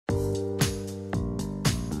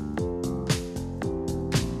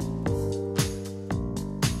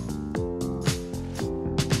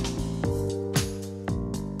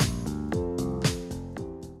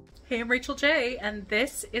Hey, I'm Rachel J, and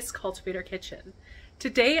this is Cultivator Kitchen.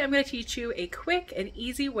 Today I'm going to teach you a quick and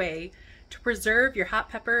easy way to preserve your hot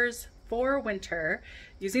peppers for winter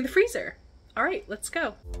using the freezer. All right, let's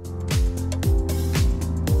go.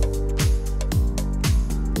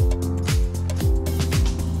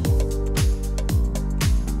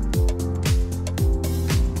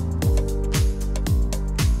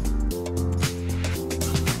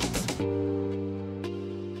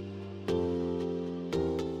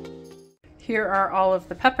 Here are all of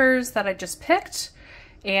the peppers that I just picked,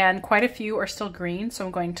 and quite a few are still green, so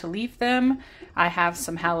I'm going to leave them. I have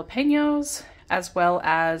some jalapenos as well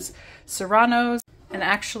as serranos, and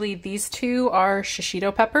actually these two are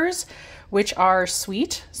shishito peppers, which are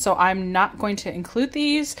sweet, so I'm not going to include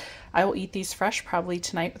these. I will eat these fresh probably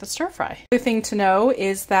tonight with a stir fry. The other thing to know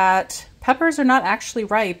is that peppers are not actually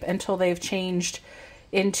ripe until they've changed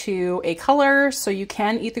into a color, so you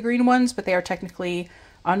can eat the green ones, but they are technically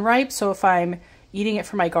unripe. So if I'm eating it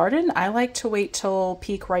from my garden, I like to wait till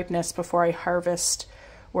peak ripeness before I harvest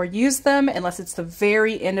or use them, unless it's the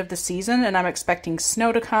very end of the season and I'm expecting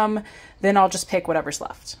snow to come, then I'll just pick whatever's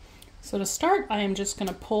left. So to start, I am just going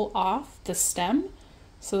to pull off the stem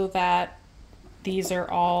so that these are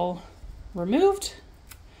all removed,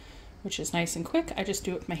 which is nice and quick. I just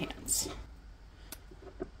do it with my hands.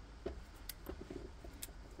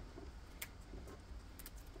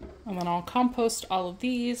 And then I'll compost all of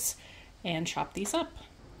these and chop these up.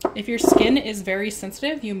 If your skin is very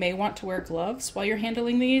sensitive, you may want to wear gloves while you're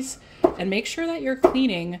handling these, and make sure that you're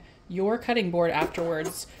cleaning your cutting board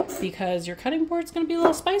afterwards, because your cutting board is going to be a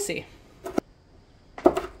little spicy.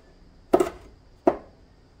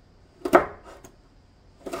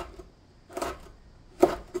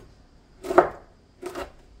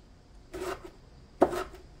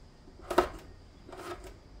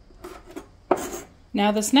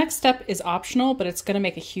 Now this next step is optional, but it's going to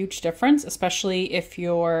make a huge difference, especially if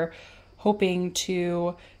you're hoping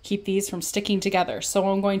to keep these from sticking together. So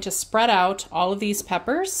I'm going to spread out all of these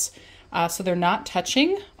peppers so they're not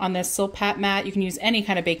touching on this Silpat mat. You can use any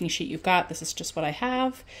kind of baking sheet you've got. This is just what I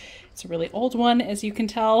have. It's a really old one, as you can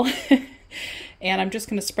tell. And I'm just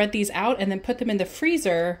going to spread these out and then put them in the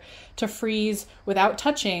freezer to freeze without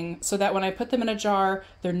touching, so that when I put them in a jar,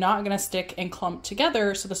 they're not going to stick and clump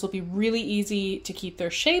together. So this will be really easy to keep their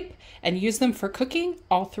shape and use them for cooking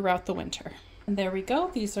all throughout the winter. And there we go.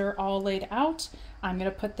 These are all laid out. I'm going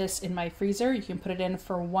to put this in my freezer. You can put it in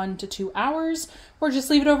for 1 to 2 hours or just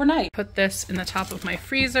leave it overnight. Put this in the top of my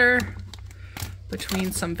freezer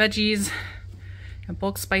between some veggies and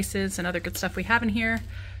bulk spices and other good stuff we have in here.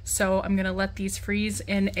 So I'm gonna let these freeze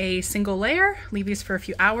in a single layer, leave these for a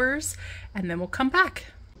few hours, and then we'll come back.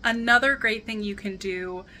 Another great thing you can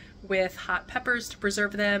do with hot peppers to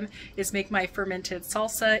preserve them is make my fermented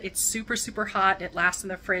salsa. It's super, super hot. It lasts in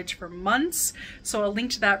the fridge for months. So I'll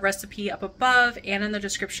link to that recipe up above and in the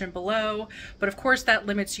description below. But of course that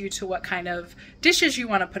limits you to what kind of dishes you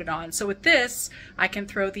want to put it on. So with this, I can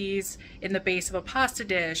throw these in the base of a pasta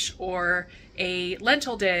dish or a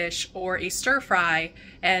lentil dish or a stir fry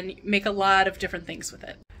and make a lot of different things with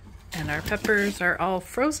it. And our peppers are all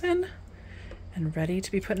frozen and ready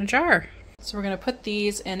to be put in a jar. So we're going to put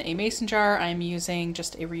these in a mason jar. I'm using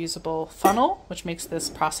just a reusable funnel, which makes this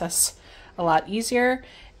process a lot easier.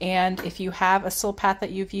 And if you have a Silpat that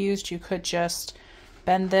you've used, you could just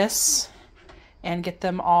bend this and get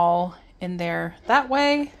them all in there that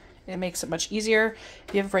way. It makes it much easier.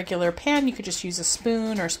 If you have a regular pan, you could just use a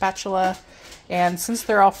spoon or spatula. And since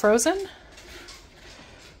they're all frozen,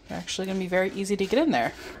 they're actually going to be very easy to get in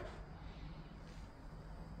there.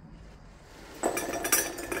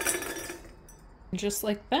 Just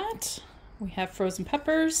like that, we have frozen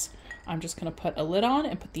peppers. I'm just going to put a lid on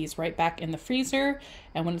and put these right back in the freezer.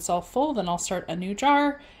 And when it's all full, then I'll start a new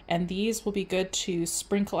jar. And these will be good to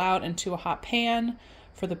sprinkle out into a hot pan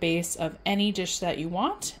for the base of any dish that you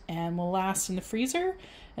want, and will last in the freezer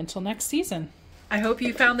until next season. I hope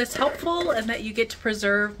you found this helpful and that you get to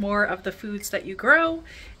preserve more of the foods that you grow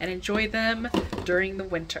and enjoy them during the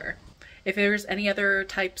winter. If there's any other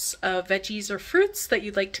types of veggies or fruits that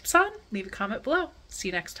you'd like tips on, leave a comment below. See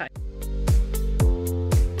you next time.